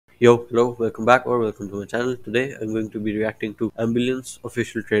Yo, hello, welcome back or welcome to my channel. Today I'm going to be reacting to Ambulance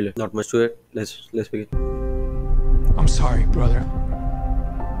official trailer. Not much to it. Let's begin. I'm sorry, brother.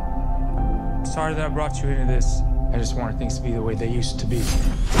 Sorry that I brought you into this. I just wanted things to be the way they used to be.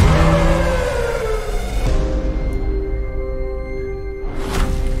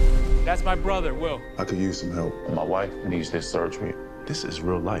 That's my brother, Will. I could use some help. My wife needs this surgery. This is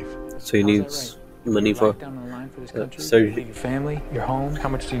real life. So he needs money for surgery. Your family, your home. How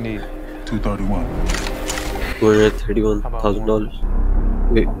much do you need? $231.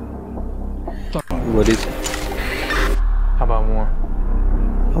 $231,000. Wait, what is it? How about more?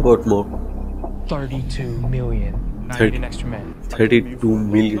 How about more? 32 million. Now you need an extra man. $32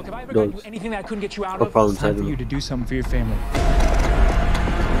 million. Look, if I ever got you anything that I couldn't get you out Or of, pounds, it's I time don't for you know. to do something for your family.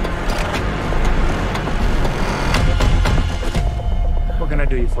 What can I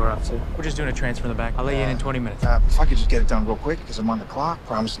do you for, officer? We're just doing a transfer in the back. I'll let you in 20 minutes. If I could just get it done real quick, because I'm on the clock.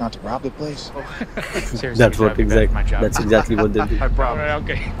 Promise not to rob the place. Seriously, That's what exactly. my job. That's exactly what they do. I All promise. right,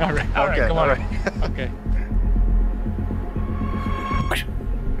 okay. All right, come on. Okay.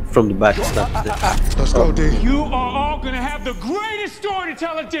 From the back snaps it. Let's go, D. You are all gonna have the greatest story to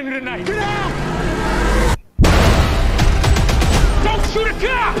tell at dinner tonight. Get out! Don't shoot a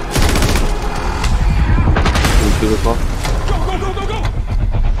cop! Into the car. Go!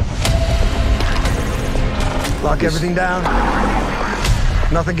 Lock everything down.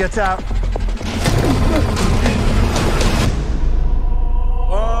 Nothing gets out.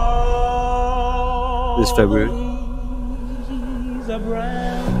 This February.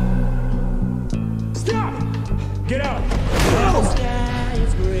 Stop! Get out!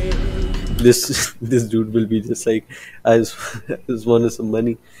 This dude will be just like, I just wanted some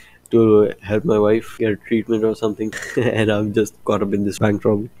money to help my wife get a treatment or something, and I'm just caught up in this bank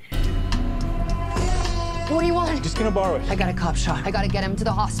robbery. What do you want? Just gonna borrow it. I got a cop shot. I gotta get him to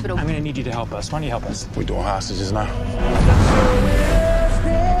the hospital. I'm gonna need you to help us. Why don't you help us? We're doing hostages now.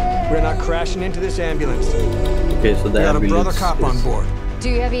 We're not crashing into this ambulance. Okay, so the We got a ambulance brother cop on is board. Do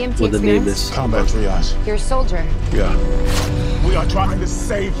you have EMT what the name experience? is. Combat triage. You're a soldier. Yeah. We are trying to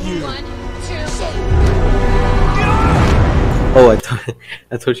save you. Oh,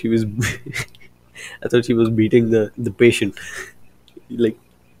 I thought she was I thought she was beating the patient. Like,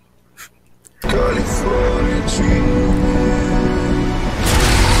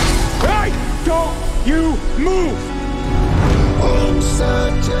 Hey! Don't you move!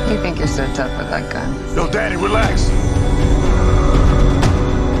 You think you're so tough with that gun? Yo, Daddy, relax.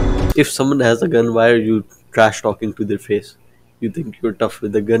 if someone has a gun, why are you trash talking to their face? You think you're tough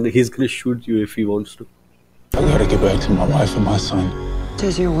with the gun? He's gonna shoot you if he wants to. I gotta get back to my wife and my son.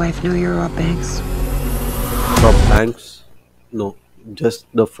 Does your wife know you're Rob Banks? Rob Banks? No, just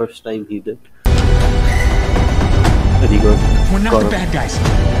the first time he did. And he got We're not caught the up. bad guys.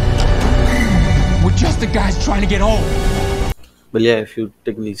 We're just the guys trying to get home. But yeah, if you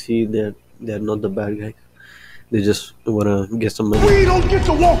technically see, they're not the bad guys. They just wanna get some money. We don't get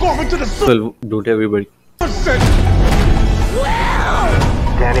to walk off into the Well, don't everybody? sunset.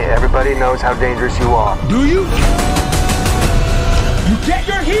 Danny, everybody knows how dangerous you are. Do you? You get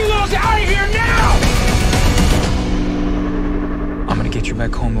your helos out of here now! I'm gonna get you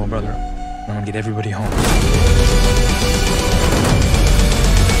back home, little brother. I'm gonna get everybody home.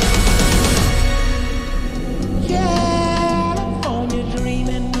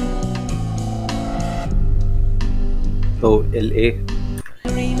 Oh, LA.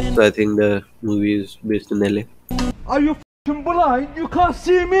 So I think the movie is based in LA. Are you f***ing blind? You can't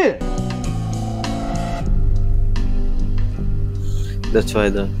see me! That's why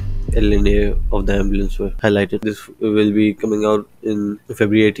the LNA of the ambulance were highlighted. This will be coming out in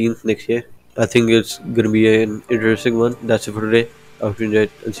February 18th next year. I think it's gonna be an interesting one. That's it for today. I hope you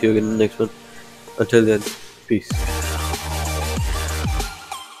enjoyed and see you again in the next one. Until then, peace.